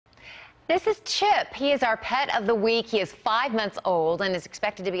This is Chip. He is our pet of the week. He is 5 months old and is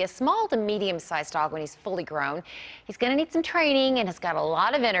expected to be a small to medium-sized dog when he's fully grown. He's going to need some training and has got a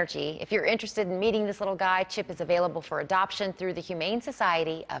lot of energy. If you're interested in meeting this little guy, Chip is available for adoption through the Humane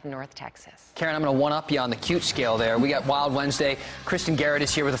Society of North Texas. Karen, I'm going to one-up you on the cute scale there. We got Wild Wednesday. Kristen Garrett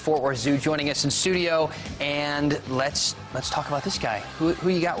is here with the Fort Worth Zoo joining us in studio. And let's talk about this guy. Who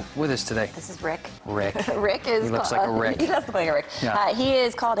you got with us today? This is Rick. Rick. Rick is. He looks like a Rick. He does look like a Rick. Yeah. He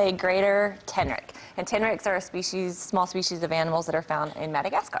is called a greater Tenrec. And Tenrecs are a small species of animals that are found in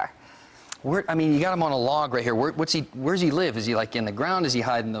Madagascar. I mean, you got him on a log right here. Where's he live? Is he like in the ground? Is he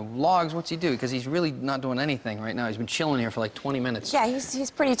hiding the logs? What's he do? Because he's really not doing anything right now. He's been chilling here for like 20 minutes. Yeah, he's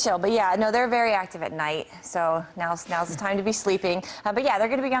pretty chill. But yeah, no, they're very active at night. So now's the time to be sleeping. But yeah, they're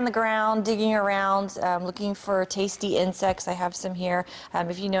going to be on the ground, digging around, looking for tasty insects. I have some here.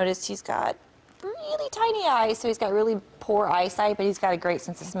 If you notice, he's got really tiny eyes, so he's got really poor eyesight, but he's got a great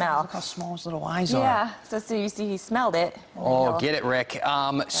sense of smell. Look how small his little eyes are. Yeah, so you see he smelled it. Oh, get it, Rick.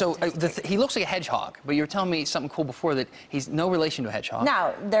 He looks like a hedgehog, but you were telling me something cool before that he's no relation to a hedgehog.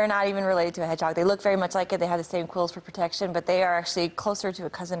 No, they're not even related to a hedgehog. They look very much like it. They have the same quills for protection, but they are actually closer to a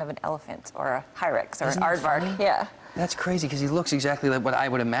cousin of an elephant or a hyrax or an aardvark. Yeah. That's crazy because he looks exactly like what I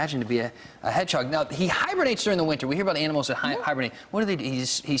would imagine to be a hedgehog. Now, he hibernates during the winter. We hear about animals that hibernate. What do they do?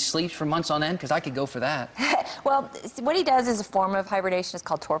 He sleeps for months on end? Because I could go for that. Well, what he does is a form of hibernation. It's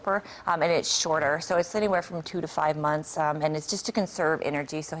called torpor, and it's shorter. So it's anywhere from 2 to 5 months, and it's just to conserve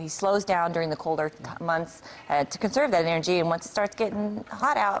energy. So he slows down during the colder months to conserve that energy, and once it starts getting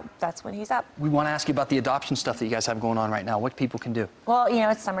hot out, that's when he's up. We want to ask you about the adoption stuff that you guys have going on right now. What people can do? Well, you know,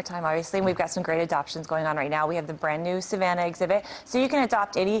 it's summertime, obviously, and we've got some great adoptions going on right now. We have the brand new Savannah exhibit. So you can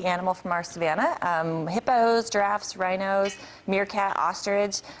adopt any animal from our Savannah, hippos, giraffes, rhinos, meerkat,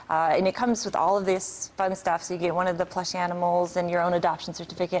 ostrich, and it comes with all of this fun stuff. So you get one of the plush animals and your own adoption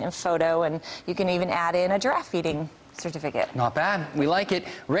certificate and photo, and you can even add in a giraffe feeding certificate. Not bad. We like it.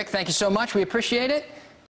 Rick, thank you so much. We appreciate it.